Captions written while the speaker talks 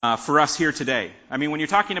for us here today. I mean, when you're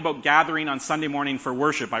talking about gathering on Sunday morning for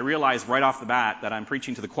worship, I realize right off the bat that I'm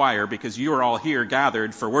preaching to the choir because you are all here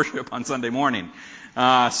gathered for worship on Sunday morning.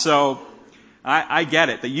 So I get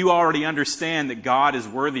it, that you already understand that God is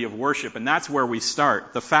worthy of worship, and that's where we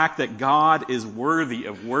start. The fact that God is worthy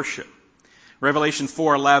of worship. Revelation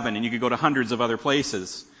 4:11, and you could go to hundreds of other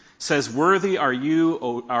places, says, "Worthy are you,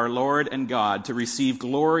 O our Lord and God, to receive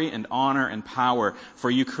glory and honor and power,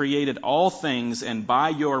 for you created all things, and by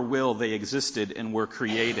your will they existed and were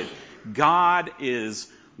created." God is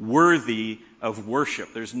worthy of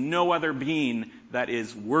worship. There's no other being that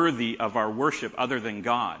is worthy of our worship other than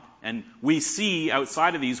God. And we see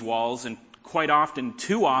outside of these walls, and quite often,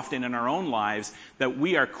 too often in our own lives, that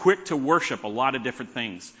we are quick to worship a lot of different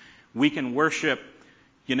things. We can worship,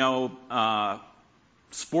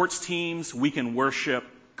 sports teams, we can worship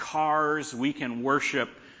cars, we can worship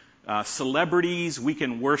celebrities, we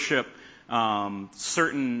can worship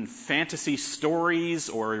certain fantasy stories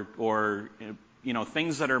or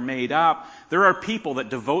things that are made up. There are people that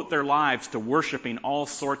devote their lives to worshiping all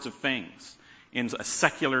sorts of things in a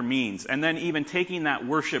secular means, and then even taking that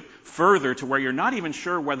worship further to where you're not even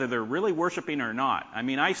sure whether they're really worshiping or not. I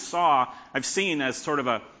mean, I've seen as sort of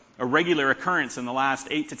a regular occurrence in the last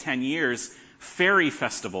 8 to 10 years, fairy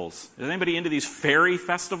festivals. Is anybody into these fairy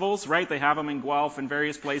festivals, right? They have them in Guelph and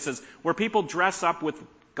various places where people dress up with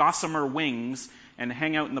gossamer wings and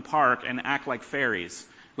hang out in the park and act like fairies.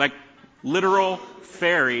 Like literal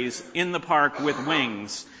fairies in the park with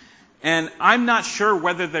wings. And I'm not sure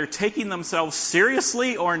whether they're taking themselves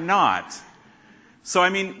seriously or not. So, I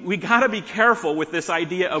mean, we gotta be careful with this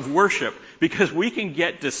idea of worship because we can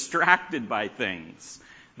get distracted by things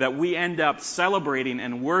that we end up celebrating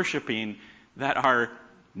and worshiping that are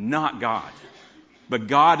not God. But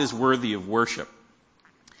God is worthy of worship.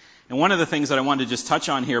 And one of the things that I wanted to just touch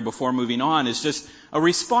on here before moving on is just a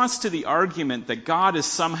response to the argument that God is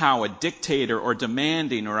somehow a dictator or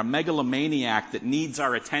demanding or a megalomaniac that needs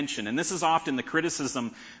our attention. And this is often the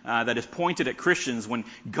criticism that is pointed at Christians when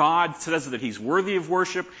God says that He's worthy of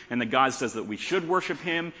worship and that God says that we should worship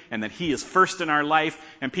Him and that He is first in our life.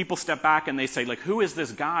 And people step back and they say, like, who is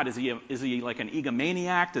this God? Is he like an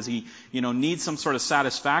egomaniac? Does He, need some sort of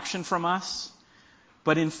satisfaction from us?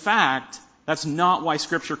 But in fact, that's not why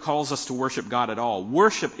Scripture calls us to worship God at all.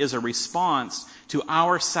 Worship is a response to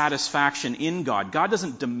our satisfaction in God. God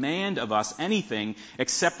doesn't demand of us anything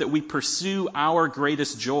except that we pursue our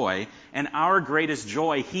greatest joy. And our greatest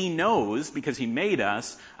joy, He knows, because He made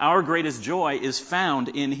us, our greatest joy is found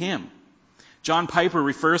in Him. John Piper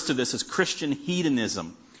refers to this as Christian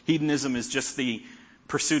hedonism. Hedonism is just the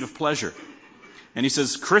pursuit of pleasure. And he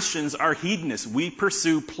says, Christians are hedonists. We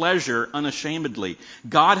pursue pleasure unashamedly.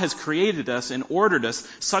 God has created us and ordered us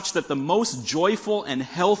such that the most joyful and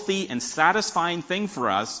healthy and satisfying thing for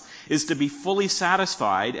us is to be fully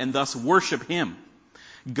satisfied and thus worship Him.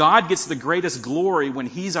 God gets the greatest glory when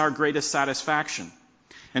He's our greatest satisfaction.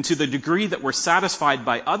 And to the degree that we're satisfied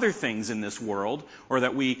by other things in this world, or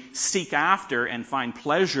that we seek after and find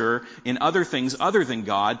pleasure in other things other than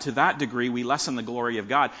God, to that degree we lessen the glory of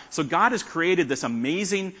God. So God has created this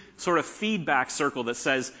amazing sort of feedback circle that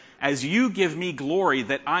says, as you give me glory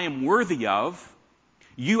that I am worthy of,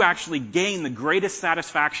 you actually gain the greatest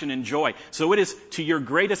satisfaction and joy. So it is to your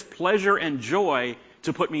greatest pleasure and joy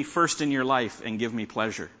to put me first in your life and give me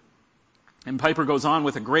pleasure. And Piper goes on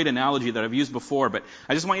with a great analogy that I've used before, but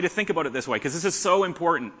I just want you to think about it this way, because this is so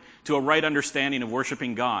important to a right understanding of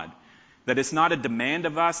worshiping God. That it's not a demand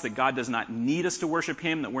of us, that God does not need us to worship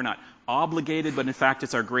Him, that we're not obligated, but in fact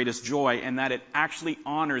it's our greatest joy, and that it actually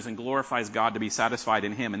honors and glorifies God to be satisfied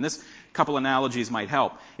in Him. And this couple analogies might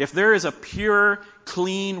help. If there is a pure,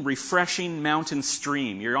 clean, refreshing mountain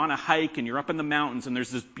stream, you're on a hike and you're up in the mountains and there's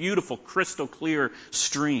this beautiful, crystal clear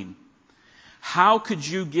stream. How could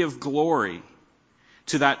you give glory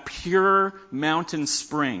to that pure mountain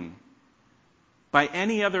spring by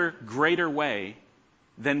any other greater way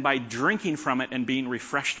than by drinking from it and being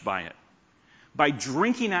refreshed by it? By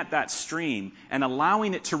drinking at that stream and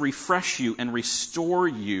allowing it to refresh you and restore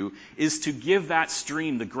you is to give that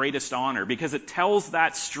stream the greatest honor, because it tells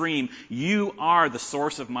that stream, you are the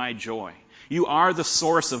source of my joy. You are the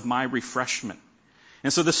source of my refreshment.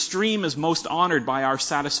 And so the stream is most honored by our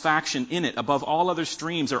satisfaction in it above all other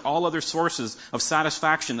streams or all other sources of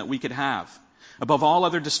satisfaction that we could have, above all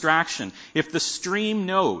other distraction. If the stream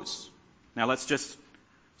knows, now let's just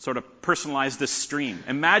sort of personalize this stream.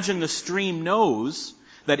 Imagine the stream knows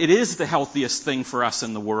that it is the healthiest thing for us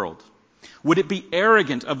in the world. Would it be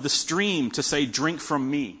arrogant of the stream to say, drink from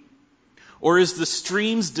me? Or is the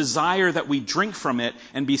stream's desire that we drink from it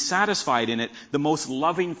and be satisfied in it the most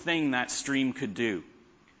loving thing that stream could do?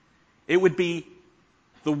 It would be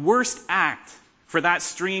the worst act for that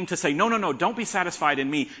stream to say, no, don't be satisfied in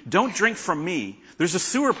me. Don't drink from me. There's a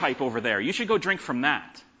sewer pipe over there. You should go drink from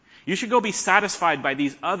that. You should go be satisfied by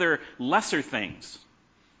these other lesser things.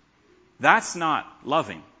 That's not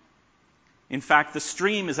loving. In fact, the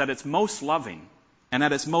stream is at its most loving and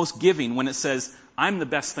at its most giving when it says, I'm the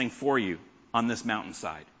best thing for you on this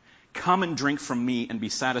mountainside. Come and drink from me and be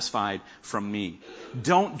satisfied from me.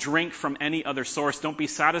 Don't drink from any other source. Don't be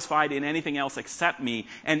satisfied in anything else except me.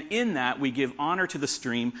 And in that, we give honor to the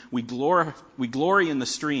stream. We glory in the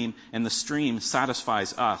stream, and the stream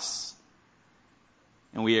satisfies us.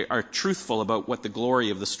 And we are truthful about what the glory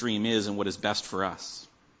of the stream is and what is best for us.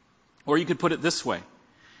 Or you could put it this way.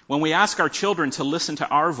 When we ask our children to listen to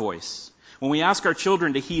our voice, when we ask our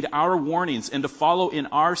children to heed our warnings and to follow in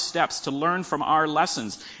our steps, to learn from our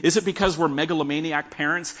lessons, is it because we're megalomaniac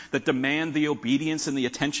parents that demand the obedience and the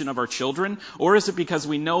attention of our children? Or is it because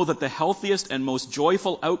we know that the healthiest and most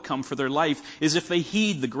joyful outcome for their life is if they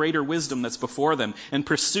heed the greater wisdom that's before them and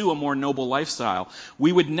pursue a more noble lifestyle?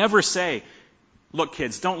 We would never say, look,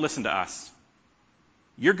 kids, don't listen to us.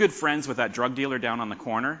 You're good friends with that drug dealer down on the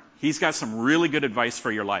corner. He's got some really good advice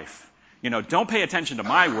for your life. Don't pay attention to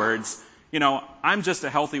my words. I'm just a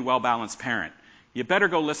healthy, well-balanced parent. You better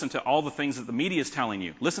go listen to all the things that the media is telling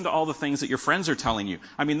you. Listen to all the things that your friends are telling you.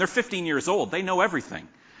 I mean, they're 15 years old. They know everything.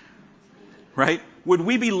 Right? Would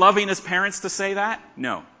we be loving as parents to say that?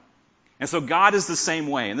 No. And so God is the same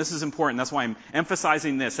way, and this is important. That's why I'm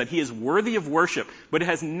emphasizing this, that He is worthy of worship, but it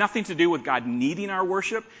has nothing to do with God needing our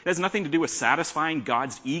worship. It has nothing to do with satisfying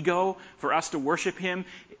God's ego for us to worship Him.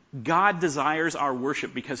 God desires our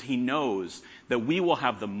worship because He knows that we will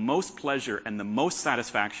have the most pleasure and the most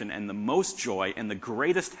satisfaction and the most joy and the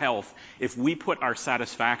greatest health if we put our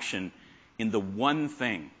satisfaction in the one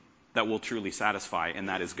thing that will truly satisfy, and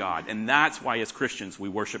that is God. And that's why as Christians we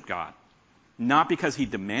worship God. Not because He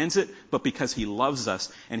demands it, but because He loves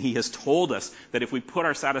us, and He has told us that if we put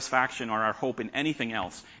our satisfaction or our hope in anything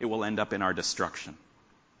else, it will end up in our destruction.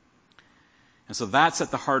 And so that's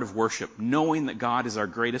at the heart of worship, knowing that God is our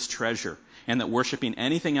greatest treasure, and that worshiping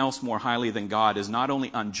anything else more highly than God is not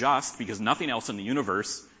only unjust, because nothing else in the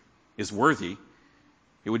universe is worthy.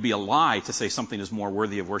 It would be a lie to say something is more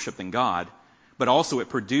worthy of worship than God, but also it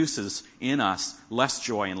produces in us less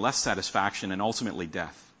joy and less satisfaction and ultimately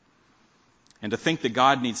death. And to think that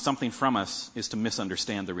God needs something from us is to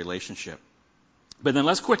misunderstand the relationship. But then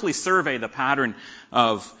let's quickly survey the pattern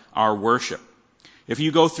of our worship. If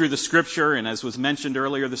you go through the Scripture, and as was mentioned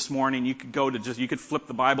earlier this morning, you could flip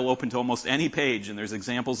the Bible open to almost any page, and there's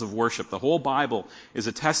examples of worship. The whole Bible is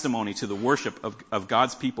a testimony to the worship of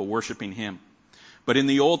God's people worshiping Him. But in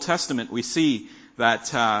the Old Testament, we see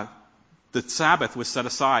that the Sabbath was set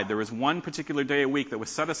aside. There was one particular day a week that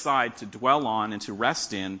was set aside to dwell on and to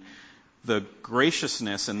rest in the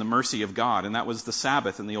graciousness and the mercy of God, and that was the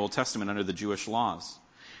Sabbath in the Old Testament under the Jewish laws.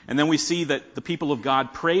 And then we see that the people of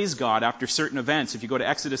God praise God after certain events. If you go to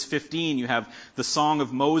Exodus 15, you have the song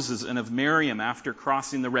of Moses and of Miriam after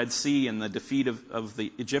crossing the Red Sea and the defeat of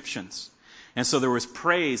the Egyptians. And so there was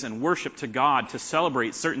praise and worship to God to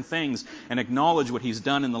celebrate certain things and acknowledge what He's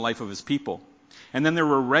done in the life of His people. And then there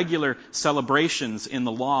were regular celebrations in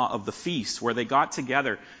the law of the feast where they got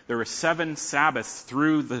together. There were 7 Sabbaths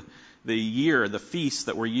through the year, the feasts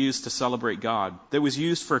that were used to celebrate God. That was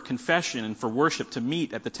used for confession and for worship to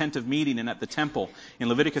meet at the tent of meeting and at the temple. In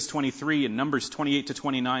Leviticus 23 and Numbers 28 to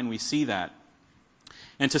 29, we see that.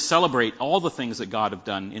 And to celebrate all the things that God had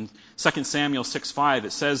done. In 2 Samuel 6:5,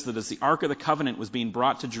 it says that as the Ark of the Covenant was being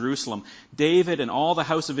brought to Jerusalem, David and all the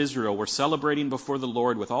house of Israel were celebrating before the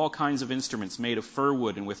Lord with all kinds of instruments made of fir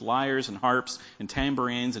wood and with lyres and harps and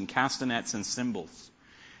tambourines and castanets and cymbals.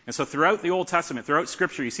 And so throughout the Old Testament, throughout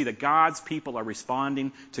Scripture, you see that God's people are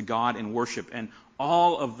responding to God in worship. And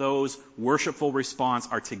all of those worshipful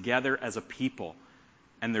responses are together as a people.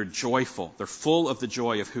 And they're joyful. They're full of the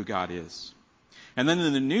joy of who God is. And then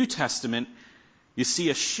in the New Testament, you see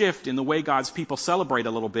a shift in the way God's people celebrate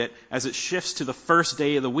a little bit as it shifts to the first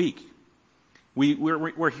day of the week.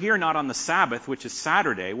 We're here not on the Sabbath, which is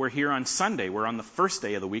Saturday. We're here on Sunday. We're on the first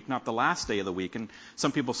day of the week, not the last day of the week. And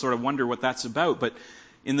some people sort of wonder what that's about. But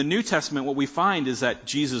in the New Testament, what we find is that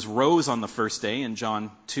Jesus rose on the first day in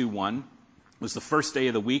John 2:1. It was the first day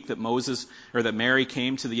of the week that Mary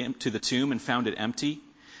came to the tomb and found it empty.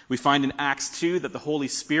 We find in Acts 2 that the Holy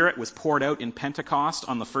Spirit was poured out in Pentecost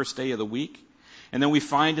on the first day of the week. And then we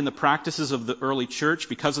find in the practices of the early church,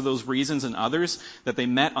 because of those reasons and others, that they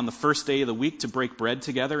met on the first day of the week to break bread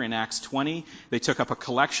together in Acts 20. They took up a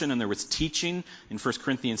collection and there was teaching in 1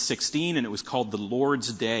 Corinthians 16, and it was called the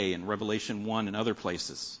Lord's Day in Revelation 1 and other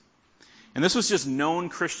places. And this was just known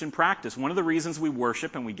Christian practice. One of the reasons we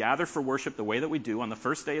worship and we gather for worship the way that we do on the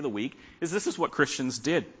first day of the week is this is what Christians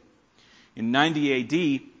did. In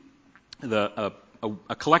 90 AD,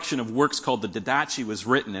 a collection of works called the Didache was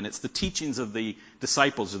written, and it's the teachings of the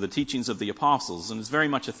disciples or the teachings of the apostles, and it's very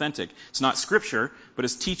much authentic. It's not scripture, but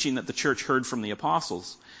it's teaching that the church heard from the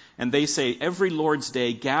apostles. And they say, every Lord's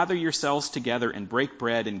Day, gather yourselves together and break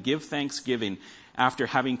bread and give thanksgiving after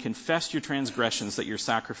having confessed your transgressions, that your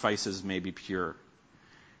sacrifices may be pure.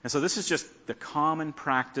 And so this is just the common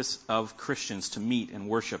practice of Christians to meet and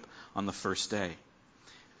worship on the first day.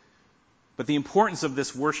 But the importance of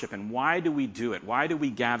this worship, and why do we do it? Why do we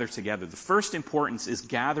gather together? The first importance is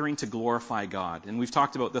gathering to glorify God. And we've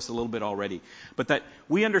talked about this a little bit already. But that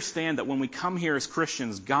we understand that when we come here as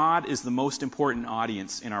Christians, God is the most important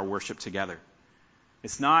audience in our worship together.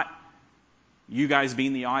 It's not you guys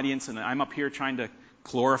being the audience and I'm up here trying to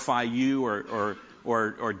glorify you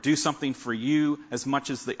or do something for you, as much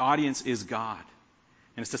as the audience is God.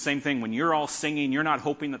 And it's the same thing. When you're all singing, you're not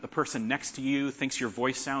hoping that the person next to you thinks your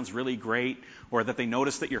voice sounds really great, or that they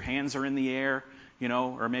notice that your hands are in the air,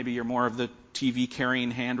 or maybe you're more of the TV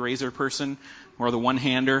carrying hand raiser person, or the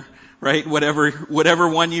one-hander, right? Whatever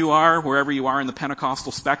one you are, wherever you are in the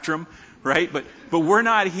Pentecostal spectrum, right? But we're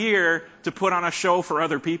not here to put on a show for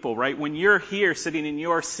other people, right? When you're here sitting in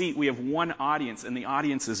your seat, we have one audience, and the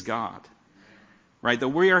audience is God. Right, that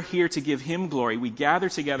we are here to give Him glory. We gather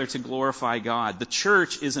together to glorify God. The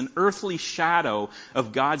church is an earthly shadow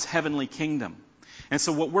of God's heavenly kingdom. And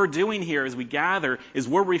so what we're doing here as we gather is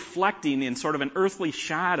we're reflecting in sort of an earthly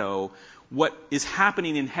shadow what is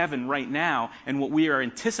happening in heaven right now and what we are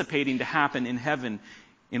anticipating to happen in heaven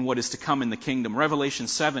in what is to come in the kingdom. Revelation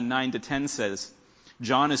 7:9-10 says,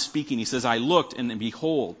 John is speaking, he says, I looked and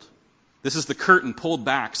behold. This is the curtain pulled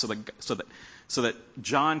back so that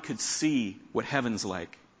John could see what heaven's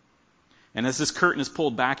like. And as this curtain is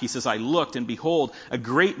pulled back, he says, I looked, and behold, a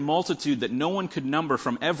great multitude that no one could number,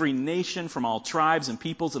 from every nation, from all tribes and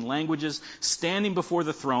peoples and languages, standing before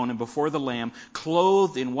the throne and before the Lamb,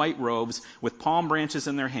 clothed in white robes, with palm branches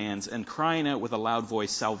in their hands, and crying out with a loud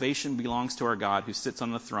voice, salvation belongs to our God who sits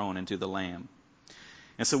on the throne and to the Lamb.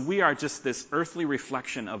 And so we are just this earthly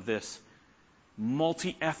reflection of this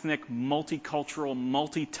multi-ethnic, multicultural,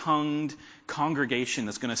 multi-tongued congregation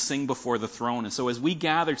that's going to sing before the throne. And so as we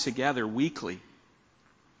gather together weekly,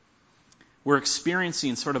 we're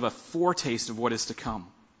experiencing sort of a foretaste of what is to come.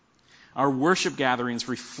 Our worship gatherings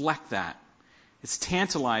reflect that. It's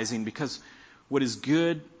tantalizing because what is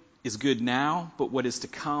good now, but what is to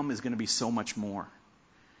come is going to be so much more.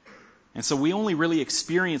 And so we only really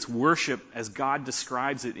experience worship as God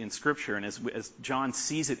describes it in Scripture and as John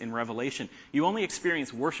sees it in Revelation. You only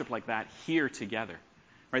experience worship like that here together.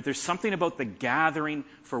 Right? There's something about the gathering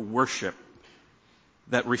for worship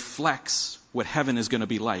that reflects what heaven is going to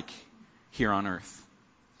be like here on earth.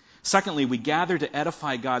 Secondly, we gather to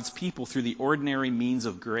edify God's people through the ordinary means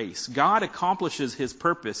of grace. God accomplishes His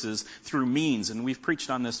purposes through means, and we've preached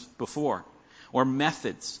on this before, or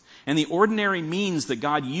methods. And the ordinary means that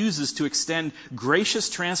God uses to extend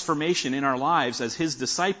gracious transformation in our lives as His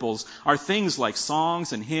disciples are things like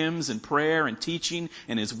songs and hymns and prayer and teaching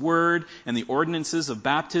and His Word and the ordinances of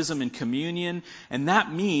baptism and communion. And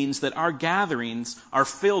that means that our gatherings are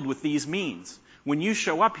filled with these means. When you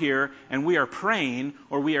show up here and we are praying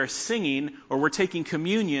or we are singing or we're taking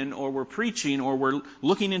communion or we're preaching or we're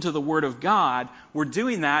looking into the Word of God, we're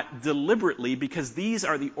doing that deliberately because these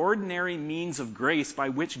are the ordinary means of grace by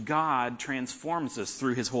which God transforms us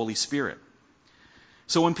through His Holy Spirit.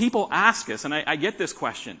 So when people ask us, and I get this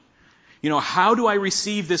question, how do I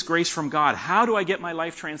receive this grace from God? How do I get my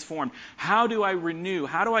life transformed? How do I renew?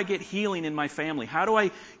 How do I get healing in my family? How do I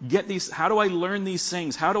learn these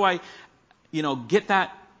things? How do I get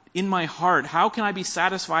that in my heart? How can I be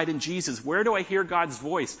satisfied in Jesus? Where do I hear God's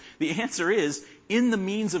voice? The answer is in the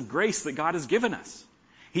means of grace that God has given us.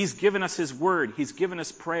 He's given us His Word. He's given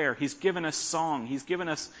us prayer. He's given us song. He's given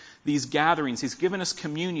us these gatherings. He's given us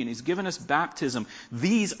communion. He's given us baptism.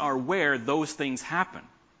 These are where those things happen.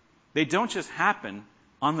 They don't just happen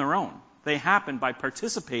on their own. They happen by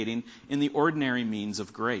participating in the ordinary means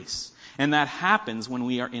of grace. And that happens when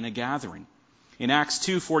we are in a gathering. In Acts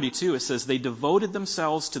 2:42, it says, they devoted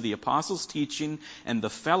themselves to the apostles' teaching and the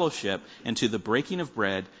fellowship and to the breaking of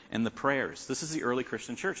bread and the prayers. This is the early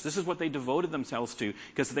Christian church. This is what they devoted themselves to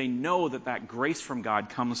because they know that grace from God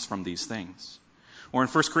comes from these things. Or in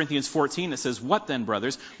 1 Corinthians 14, it says, what then,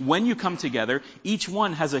 brothers? When you come together, each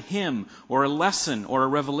one has a hymn or a lesson or a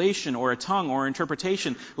revelation or a tongue or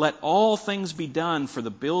interpretation. Let all things be done for the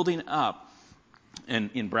building up, and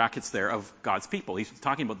in brackets there, of God's people. He's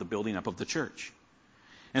talking about the building up of the church.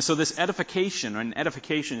 And so this edification, and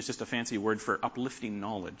edification is just a fancy word for uplifting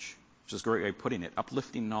knowledge, which is a great way of putting it,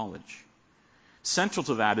 uplifting knowledge. Central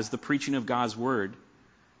to that is the preaching of God's Word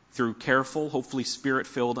through careful, hopefully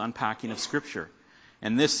Spirit-filled unpacking of Scripture.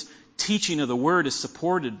 And this teaching of the Word is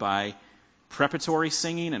supported by preparatory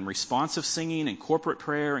singing and responsive singing and corporate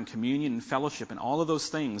prayer and communion and fellowship and all of those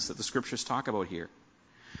things that the Scriptures talk about here.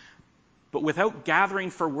 But without gathering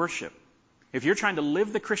for worship, if you're trying to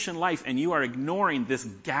live the Christian life and you are ignoring this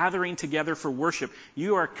gathering together for worship,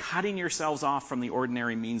 you are cutting yourselves off from the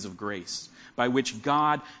ordinary means of grace by which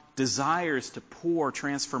God desires to pour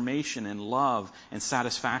transformation and love and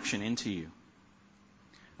satisfaction into you.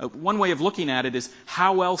 One way of looking at it is,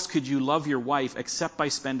 how else could you love your wife except by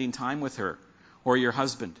spending time with her or your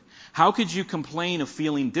husband? How could you complain of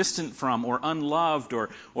feeling distant from or unloved or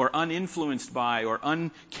uninfluenced by or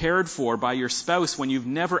uncared for by your spouse when you've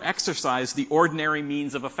never exercised the ordinary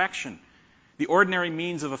means of affection? The ordinary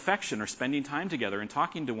means of affection are spending time together and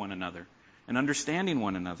talking to one another and understanding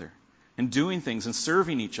one another and doing things and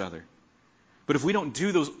serving each other. But if we don't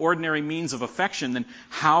do those ordinary means of affection, then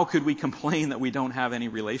how could we complain that we don't have any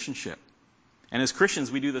relationship? And as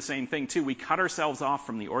Christians, we do the same thing too. We cut ourselves off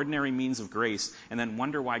from the ordinary means of grace and then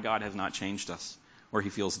wonder why God has not changed us or he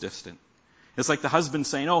feels distant. It's like the husband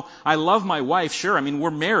saying, oh, I love my wife. Sure, I mean,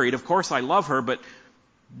 we're married. Of course I love her. But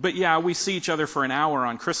yeah, we see each other for an hour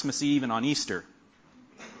on Christmas Eve and on Easter.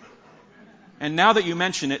 And now that you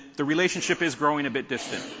mention it, the relationship is growing a bit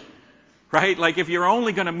distant. Right? Like if you're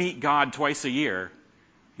only going to meet God twice a year,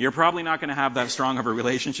 you're probably not going to have that strong of a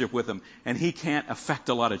relationship with him, and he can't affect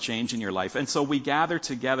a lot of change in your life. And so we gather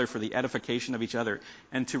together for the edification of each other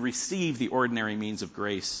and to receive the ordinary means of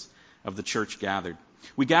grace of the church gathered.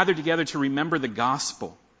 We gather together to remember the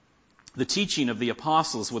gospel. The teaching of the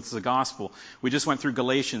apostles was the gospel. We just went through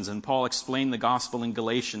Galatians, and Paul explained the gospel in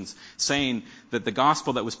Galatians, saying that the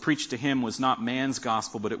gospel that was preached to him was not man's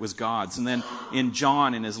gospel, but it was God's. And then in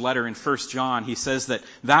John, in his letter in 1 John, he says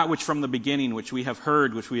that which from the beginning, which we have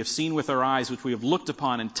heard, which we have seen with our eyes, which we have looked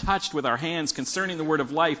upon and touched with our hands concerning the word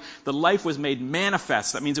of life, the life was made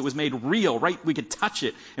manifest. That means it was made real, right? We could touch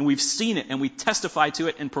it, and we've seen it, and we testify to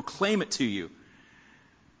it and proclaim it to you.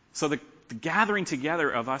 So the gathering together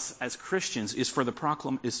of us as Christians is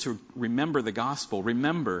to remember the gospel.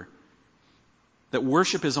 Remember that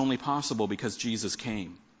worship is only possible because Jesus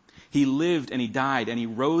came. He lived and he died and he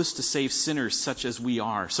rose to save sinners such as we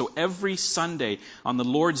are. So every Sunday on the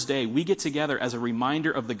Lord's Day, we get together as a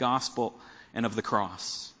reminder of the gospel and of the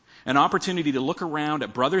cross. An opportunity to look around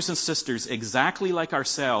at brothers and sisters exactly like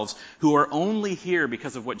ourselves who are only here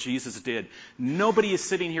because of what Jesus did. Nobody is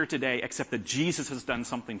sitting here today except that Jesus has done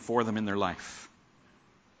something for them in their life.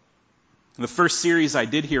 In the first series I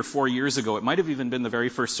did here 4 years ago, it might have even been the very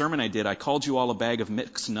first sermon I did, I called you all a bag of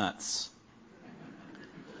mixed nuts.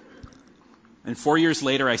 And 4 years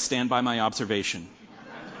later, I stand by my observation.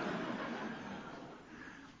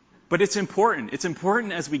 But it's important. It's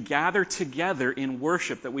important as we gather together in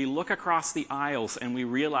worship that we look across the aisles and we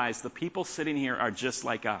realize the people sitting here are just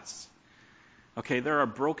like us. Okay, there are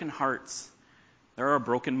broken hearts. There are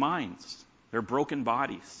broken minds. There are broken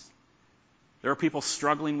bodies. There are people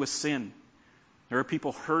struggling with sin. There are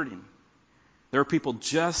people hurting. There are people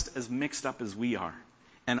just as mixed up as we are.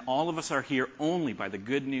 And all of us are here only by the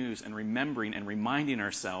good news and remembering and reminding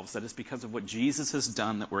ourselves that it's because of what Jesus has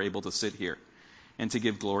done that we're able to sit here and to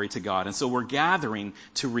give glory to God. And so we're gathering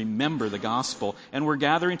to remember the gospel, and we're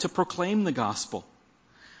gathering to proclaim the gospel.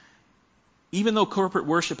 Even though corporate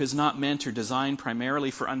worship is not meant or designed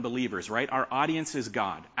primarily for unbelievers, right? Our audience is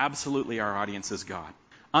God. Absolutely our audience is God.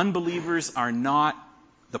 Unbelievers are not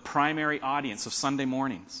the primary audience of Sunday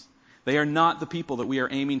mornings. They are not the people that we are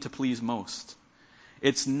aiming to please most.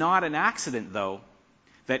 It's not an accident, though,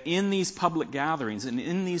 that in these public gatherings and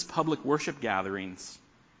in these public worship gatherings,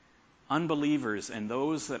 unbelievers and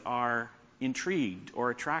those that are intrigued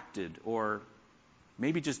or attracted or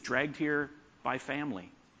maybe just dragged here by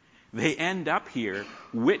family, they end up here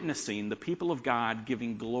witnessing the people of God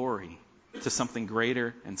giving glory to something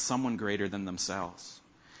greater and someone greater than themselves.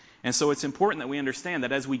 And so it's important that we understand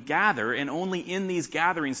that as we gather, and only in these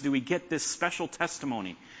gatherings do we get this special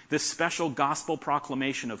testimony, this special gospel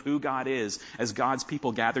proclamation of who God is as God's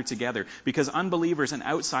people gather together. Because unbelievers and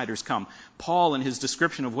outsiders come. Paul, in his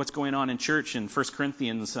description of what's going on in church in 1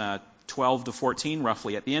 Corinthians 12 to 14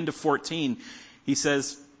 roughly, at the end of 14, he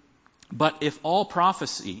says, but if all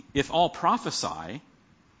prophesy, if all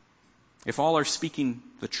are speaking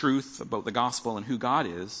the truth about the gospel and who God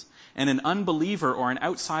is, and an unbeliever or an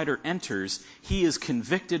outsider enters, he is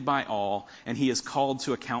convicted by all, and he is called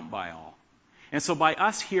to account by all. And so by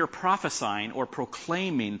us here prophesying or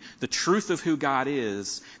proclaiming the truth of who God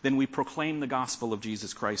is, then we proclaim the gospel of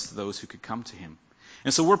Jesus Christ to those who could come to him.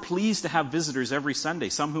 And so we're pleased to have visitors every Sunday,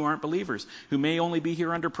 some who aren't believers, who may only be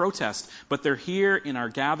here under protest, but they're here in our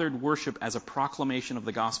gathered worship as a proclamation of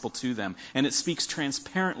the gospel to them. And it speaks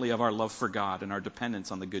transparently of our love for God and our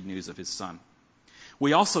dependence on the good news of his Son.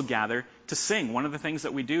 We also gather to sing. One of the things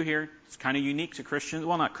that we do here is kind of unique to Christians.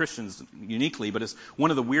 Well, not Christians uniquely, but it's one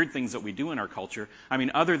of the weird things that we do in our culture. I mean,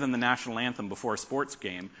 other than the national anthem before a sports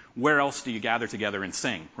game, where else do you gather together and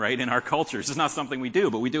sing, right? In our cultures. It's not something we do,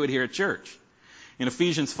 but we do it here at church. In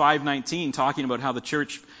Ephesians 5:19, talking about how the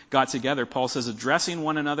church got together, Paul says, addressing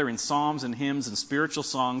one another in psalms and hymns and spiritual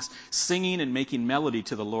songs, singing and making melody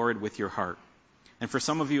to the Lord with your heart. And for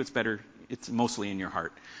some of you, it's mostly in your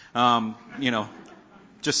heart.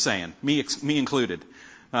 Just saying, me included.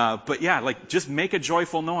 But yeah, just make a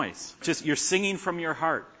joyful noise. You're singing from your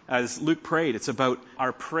heart. As Luke prayed, it's about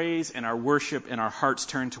our praise and our worship and our hearts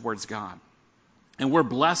turned towards God. And we're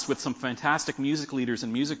blessed with some fantastic music leaders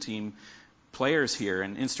and music team players here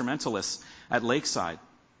and instrumentalists at Lakeside.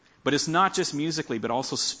 But it's not just musically, but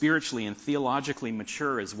also spiritually and theologically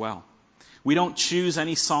mature as well. We don't choose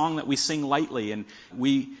any song that we sing lightly, and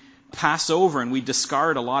we pass over and we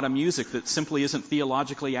discard a lot of music that simply isn't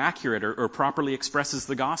theologically accurate or properly expresses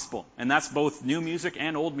the gospel. And that's both new music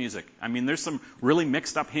and old music. I mean, there's some really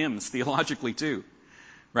mixed up hymns theologically too.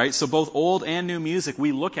 Right? So both old and new music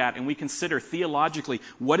we look at and we consider theologically,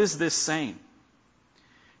 what is this saying?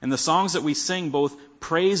 And the songs that we sing both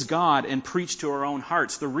praise God and preach to our own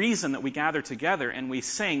hearts. The reason that we gather together and we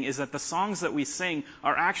sing is that the songs that we sing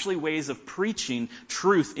are actually ways of preaching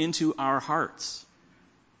truth into our hearts.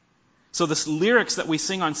 So the lyrics that we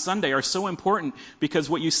sing on Sunday are so important because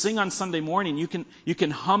what you sing on Sunday morning, you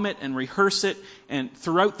can hum it and rehearse it and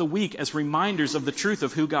throughout the week as reminders of the truth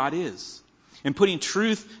of who God is. And putting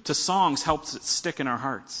truth to songs helps it stick in our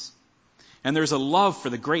hearts. And there's a love for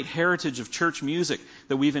the great heritage of church music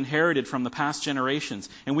that we've inherited from the past generations.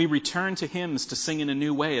 And we return to hymns to sing in a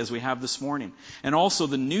new way as we have this morning. And also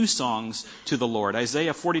the new songs to the Lord.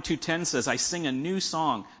 Isaiah 42:10 says, I sing a new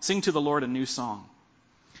song. Sing to the Lord a new song.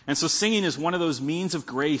 And so singing is one of those means of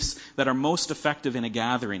grace that are most effective in a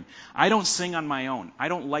gathering. I don't sing on my own. I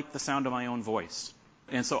don't like the sound of my own voice.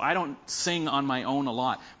 And so I don't sing on my own a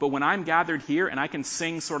lot. But when I'm gathered here and I can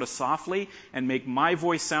sing sort of softly and make my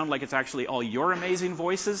voice sound like it's actually all your amazing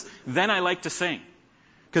voices, then I like to sing.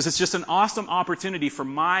 Because it's just an awesome opportunity for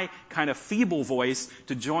my kind of feeble voice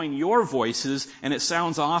to join your voices, and it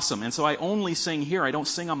sounds awesome. And so I only sing here. I don't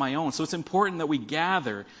sing on my own. So it's important that we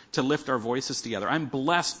gather to lift our voices together. I'm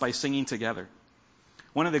blessed by singing together.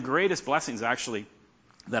 One of the greatest blessings, actually,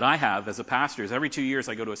 that I have as a pastor is every 2 years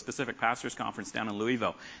I go to a specific pastors conference down in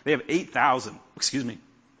Louisville. They have 8,000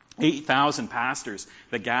 pastors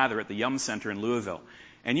that gather at the Yum Center in Louisville.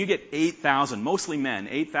 And you get 8,000, mostly men,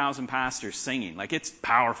 8,000 pastors singing. It's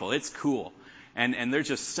powerful. It's cool. And they're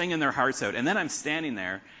just singing their hearts out. And then I'm standing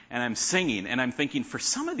there and I'm singing and I'm thinking, for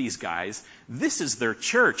some of these guys, this is their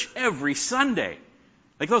church every Sunday.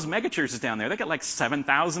 Those mega churches down there, they got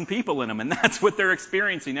 7,000 people in them, and that's what they're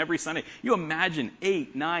experiencing every Sunday. You imagine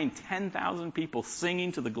 8, 9, 10,000 people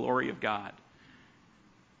singing to the glory of God.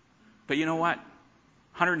 But you know what?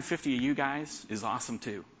 150 of you guys is awesome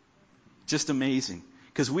too. Just amazing.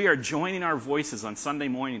 Because we are joining our voices on Sunday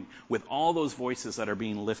morning with all those voices that are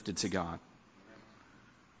being lifted to God.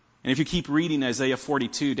 And if you keep reading Isaiah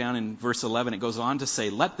 42 down in verse 11, it goes on to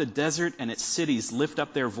say, let the desert and its cities lift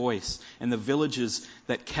up their voice, and the villages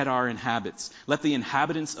that Kedar inhabits. Let the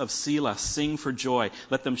inhabitants of Selah sing for joy.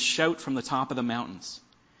 Let them shout from the top of the mountains.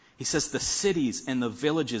 He says the cities and the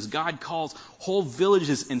villages. God calls whole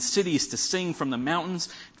villages and cities to sing from the mountains,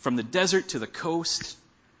 from the desert to the coast.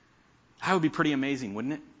 That would be pretty amazing,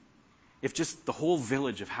 wouldn't it? If just the whole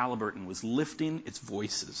village of Halliburton was lifting its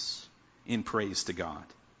voices in praise to God.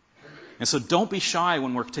 And so don't be shy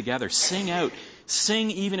when we're together. Sing out.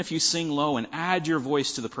 Sing even if you sing low, and add your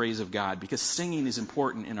voice to the praise of God, because singing is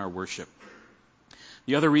important in our worship.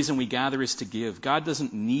 The other reason we gather is to give. God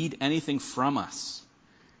doesn't need anything from us.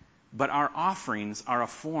 But our offerings are a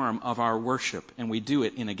form of our worship, and we do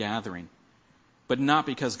it in a gathering. But not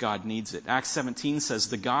because God needs it. Acts 17 says,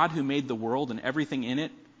 the God who made the world and everything in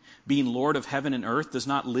it, being Lord of heaven and earth, does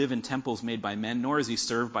not live in temples made by men, nor is he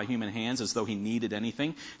served by human hands as though he needed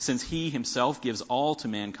anything, since he himself gives all to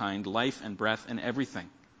mankind, life and breath and everything.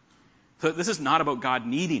 So this is not about God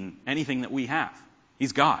needing anything that we have.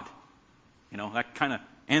 He's God. That kind of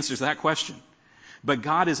answers that question. But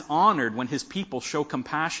God is honored when his people show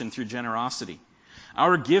compassion through generosity.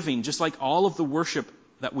 Our giving, just like all of the worship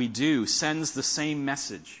that we do, sends the same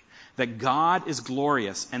message, that God is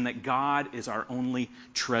glorious and that God is our only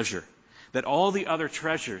treasure. That all the other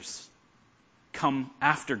treasures come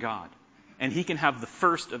after God. And He can have the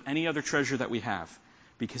first of any other treasure that we have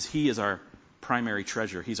because He is our primary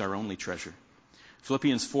treasure. He's our only treasure.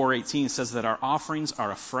 Philippians 4:18 says that our offerings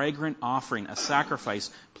are a fragrant offering, a sacrifice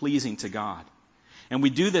pleasing to God. And we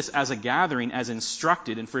do this as a gathering as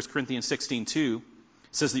instructed in 1 Corinthians 16:2.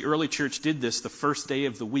 It says the early church did this the first day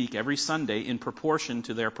of the week, every Sunday, in proportion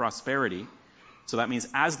to their prosperity. So that means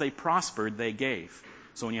as they prospered, they gave.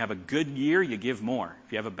 So when you have a good year, you give more.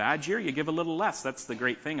 If you have a bad year, you give a little less. That's the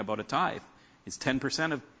great thing about a tithe. It's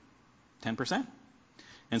 10% of 10%.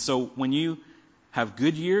 And so when you have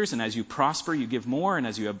good years, and as you prosper, you give more, and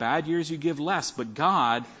as you have bad years, you give less. But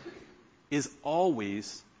God is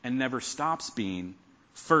always and never stops being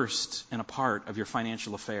first and a part of your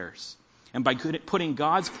financial affairs. And by putting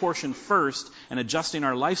God's portion first and adjusting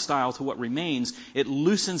our lifestyle to what remains, it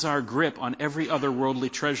loosens our grip on every other worldly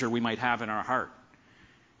treasure we might have in our heart.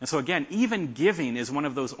 And so again, even giving is one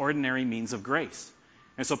of those ordinary means of grace.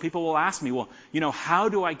 And so people will ask me, well, how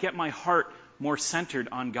do I get my heart more centered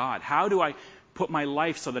on God? How do I put my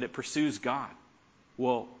life so that it pursues God?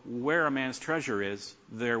 Well, where a man's treasure is,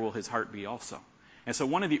 there will his heart be also. And so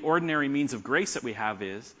one of the ordinary means of grace that we have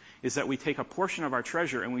is that we take a portion of our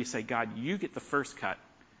treasure and we say, God, you get the first cut,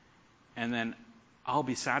 and then I'll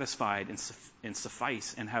be satisfied and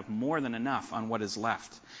suffice and have more than enough on what is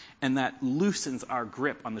left. And that loosens our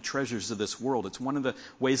grip on the treasures of this world. It's one of the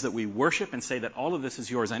ways that we worship and say that all of this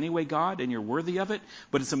is yours anyway, God, and you're worthy of it.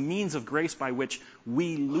 But it's a means of grace by which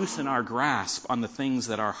we loosen our grasp on the things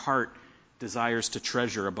that our heart desires to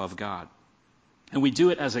treasure above God. And we do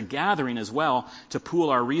it as a gathering as well to pool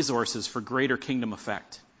our resources for greater kingdom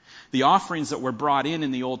effect. The offerings that were brought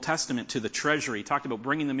in the Old Testament to the treasury, talked about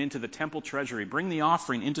bringing them into the temple treasury. Bring the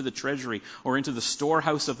offering into the treasury or into the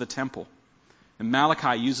storehouse of the temple. And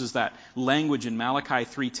Malachi uses that language in Malachi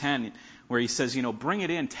 3:10 where he says, bring it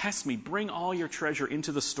in, test me, bring all your treasure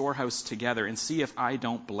into the storehouse together and see if I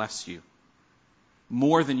don't bless you.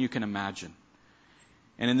 More than you can imagine.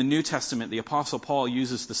 And in the New Testament, the Apostle Paul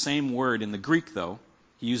uses the same word in the Greek, though.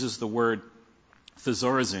 He uses the word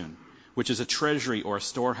thesaurizon, which is a treasury or a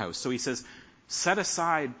storehouse. So he says, set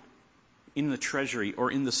aside in the treasury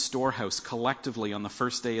or in the storehouse collectively on the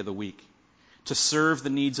first day of the week to serve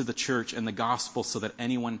the needs of the church and the gospel so that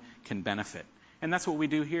anyone can benefit. And that's what we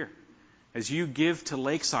do here. As you give to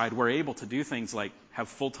Lakeside, we're able to do things like have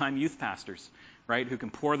full-time youth pastors, right, who can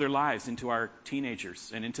pour their lives into our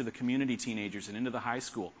teenagers and into the community teenagers and into the high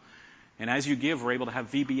school. And as you give, we're able to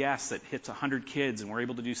have VBS that hits 100 kids, and we're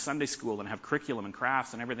able to do Sunday school and have curriculum and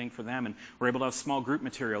crafts and everything for them, and we're able to have small group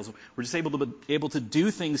materials. We're just able to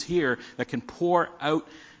do things here that can pour out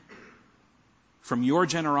from your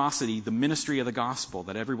generosity the ministry of the gospel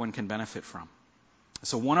that everyone can benefit from.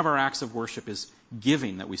 So one of our acts of worship is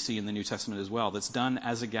giving that we see in the New Testament as well, that's done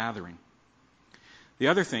as a gathering. The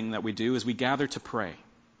other thing that we do is we gather to pray.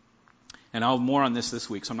 And I'll have more on this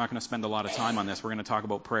week, so I'm not going to spend a lot of time on this. We're going to talk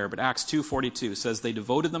about prayer. But Acts 2:42 says, they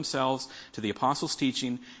devoted themselves to the apostles'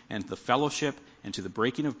 teaching and to the fellowship and to the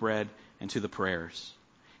breaking of bread and to the prayers.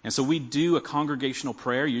 And so we do a congregational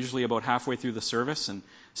prayer, usually about halfway through the service, and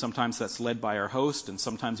sometimes that's led by our host, and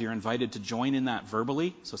sometimes you're invited to join in that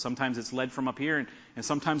verbally. So sometimes it's led from up here, and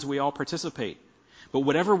sometimes we all participate. But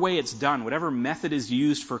whatever way it's done, whatever method is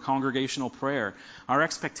used for congregational prayer, our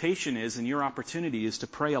expectation is, and your opportunity is to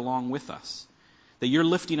pray along with us. That you're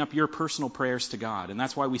lifting up your personal prayers to God. And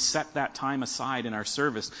that's why we set that time aside in our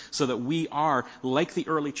service, so that we are, like the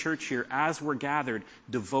early church here, as we're gathered,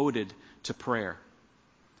 devoted to prayer.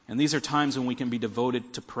 And these are times when we can be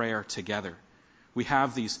devoted to prayer together. We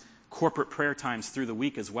have these corporate prayer times through the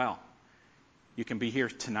week as well. You can be here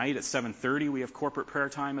tonight at 7:30. We have corporate prayer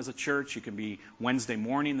time as a church. You can be Wednesday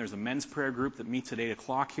morning. There's a men's prayer group that meets at 8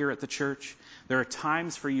 o'clock here at the church. There are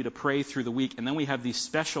times for you to pray through the week. And then we have these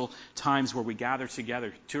special times where we gather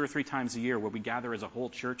together 2 or 3 times a year where we gather as a whole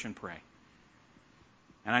church and pray.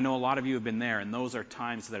 And I know a lot of you have been there, and those are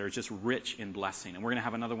times that are just rich in blessing. And we're going to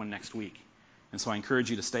have another one next week. And so I encourage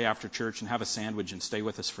you to stay after church and have a sandwich and stay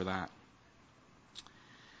with us for that.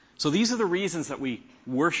 So these are the reasons that we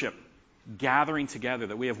worship gathering together,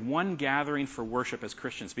 that we have one gathering for worship as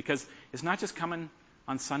Christians, because it's not just coming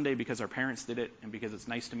on Sunday because our parents did it and because it's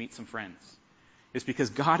nice to meet some friends. It's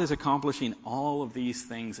because God is accomplishing all of these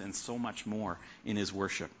things and so much more in His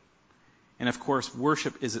worship. And of course,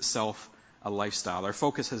 worship is itself a lifestyle. Our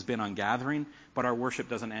focus has been on gathering, but our worship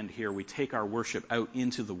doesn't end here. We take our worship out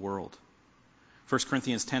into the world. 1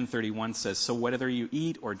 Corinthians 10:31 says, so whether you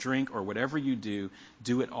eat or drink or whatever you do,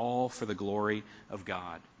 do it all for the glory of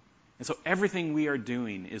God. And so everything we are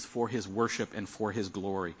doing is for His worship and for His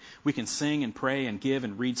glory. We can sing and pray and give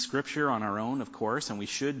and read Scripture on our own, of course, and we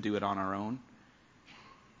should do it on our own.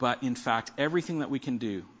 But in fact, everything that we can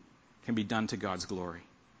do can be done to God's glory.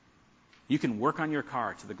 You can work on your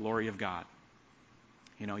car to the glory of God.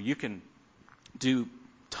 You can do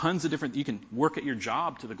tons of you can work at your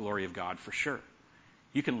job to the glory of God, for sure.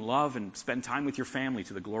 You can love and spend time with your family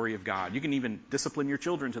to the glory of God. You can even discipline your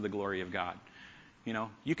children to the glory of God.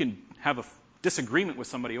 You can have a disagreement with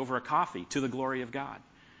somebody over a coffee to the glory of God.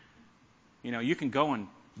 You can go and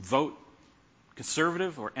vote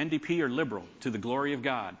conservative or NDP or liberal to the glory of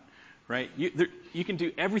God, right? You can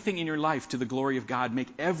do everything in your life to the glory of God, make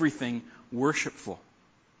everything worshipful.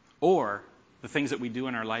 Or the things that we do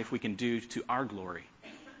in our life we can do to our glory,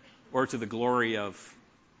 or to the glory of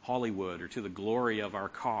Hollywood, or to the glory of our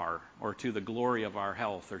car, or to the glory of our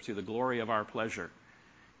health, or to the glory of our pleasure.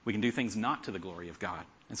 We can do things not to the glory of God.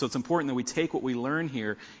 And so it's important that we take what we learn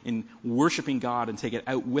here in worshiping God and take it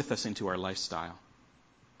out with us into our lifestyle.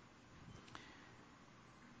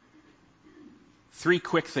 3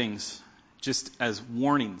 quick things, just as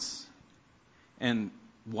warnings, and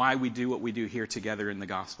why we do what we do here together in the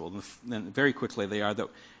gospel. And very quickly, they are that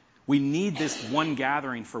we need this one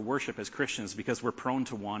gathering for worship as Christians because we're prone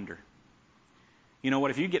to wander. You know what?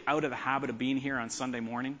 If you get out of the habit of being here on Sunday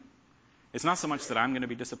morning, it's not so much that I'm going to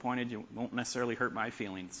be disappointed. You won't necessarily hurt my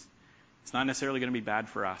feelings. It's not necessarily going to be bad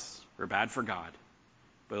for us or bad for God,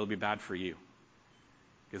 but it'll be bad for you.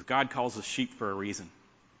 Because God calls us sheep for a reason.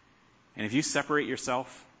 And if you separate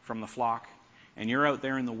yourself from the flock and you're out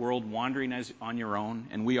there in the world wandering on your own,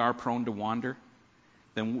 and we are prone to wander,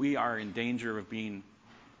 then we are in danger of being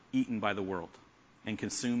eaten by the world and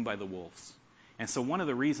consumed by the wolves. And so one of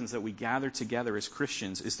the reasons that we gather together as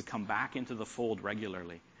Christians is to come back into the fold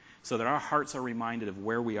regularly, so that our hearts are reminded of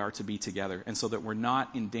where we are to be together, and so that we're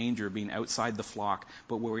not in danger of being outside the flock,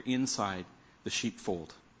 but we're inside the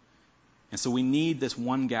sheepfold. And so we need this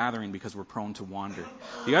one gathering because we're prone to wander.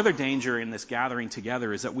 The other danger in this gathering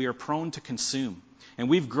together is that we are prone to consume. And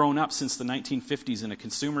we've grown up since the 1950s in a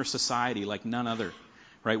consumer society like none other,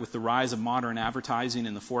 right? With the rise of modern advertising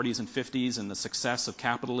in the 40s and 50s and the success of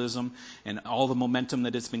capitalism and all the momentum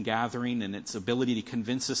that it's been gathering and its ability to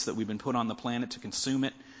convince us that we've been put on the planet to consume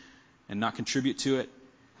it and not contribute to it.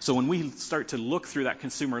 So when we start to look through that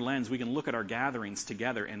consumer lens, we can look at our gatherings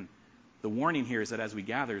together. And the warning here is that as we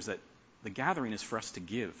gather is that the gathering is for us to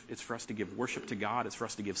give. It's for us to give worship to God. It's for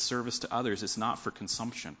us to give service to others. It's not for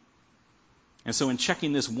consumption. And so in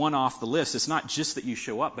checking this one off the list, it's not just that you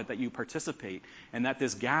show up, but that you participate, and that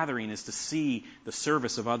this gathering is to see the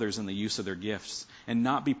service of others and the use of their gifts, and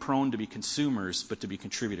not be prone to be consumers, but to be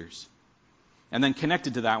contributors. And then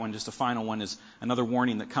connected to that one, just a final one, is another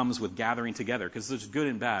warning that comes with gathering together, because there's good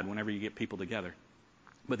and bad whenever you get people together.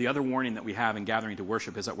 But the other warning that we have in gathering to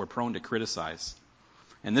worship is that we're prone to criticize.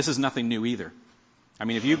 And this is nothing new either. I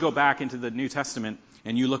mean, if you go back into the New Testament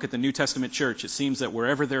and you look at the New Testament church, it seems that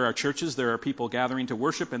wherever there are churches, there are people gathering to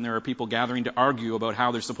worship, and there are people gathering to argue about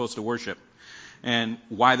how they're supposed to worship and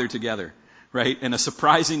why they're together, right? And a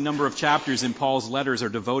surprising number of chapters in Paul's letters are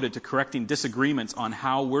devoted to correcting disagreements on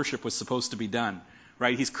how worship was supposed to be done,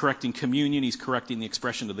 right? He's correcting communion. He's correcting the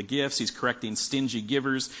expression of the gifts. He's correcting stingy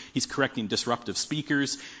givers. He's correcting disruptive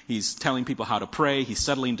speakers. He's telling people how to pray. He's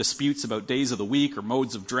settling disputes about days of the week or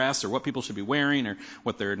modes of dress or what people should be wearing or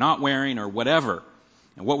what they're not wearing or whatever,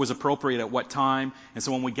 and what was appropriate at what time. And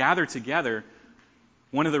so when we gather together,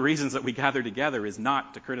 one of the reasons that we gather together is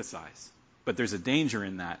not to criticize. But there's a danger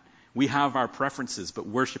in that. We have our preferences, but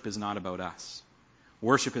worship is not about us.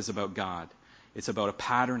 Worship is about God. It's about a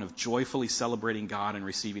pattern of joyfully celebrating God and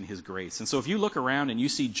receiving His grace. And so if you look around and you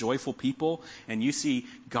see joyful people, and you see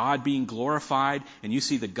God being glorified, and you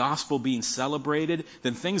see the gospel being celebrated,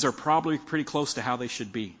 then things are probably pretty close to how they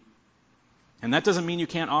should be. And that doesn't mean you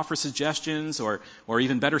can't offer suggestions or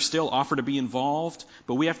even better still, offer to be involved.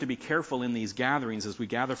 But we have to be careful in these gatherings as we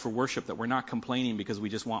gather for worship that we're not complaining because we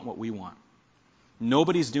just want what we want.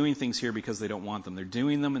 Nobody's doing things here because they don't want them. They're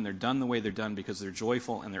doing them and they're done the way they're done because they're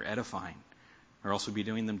joyful and they're edifying. Or else we'd be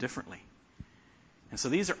doing them differently. And so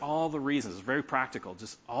these are all the reasons, it's very practical,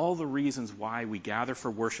 just all the reasons why we gather for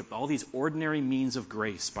worship, all these ordinary means of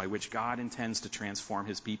grace by which God intends to transform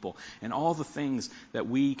His people, and all the things that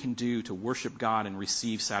we can do to worship God and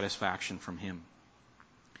receive satisfaction from Him.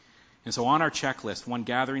 And so on our checklist, one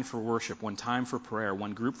gathering for worship, one time for prayer,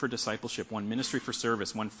 one group for discipleship, one ministry for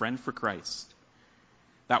service, one friend for Christ.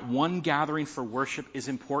 That one gathering for worship is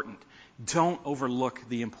important. Don't overlook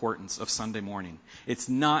the importance of Sunday morning. It's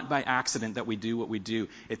not by accident that we do what we do.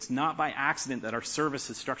 It's not by accident that our service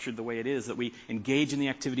is structured the way it is, that we engage in the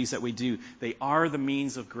activities that we do. They are the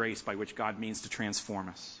means of grace by which God means to transform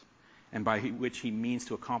us, and by which he means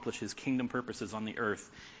to accomplish his kingdom purposes on the earth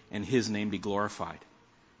and his name be glorified.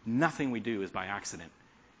 Nothing we do is by accident.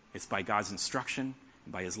 It's by God's instruction,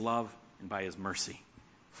 and by his love, and by his mercy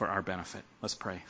for our benefit. Let's pray.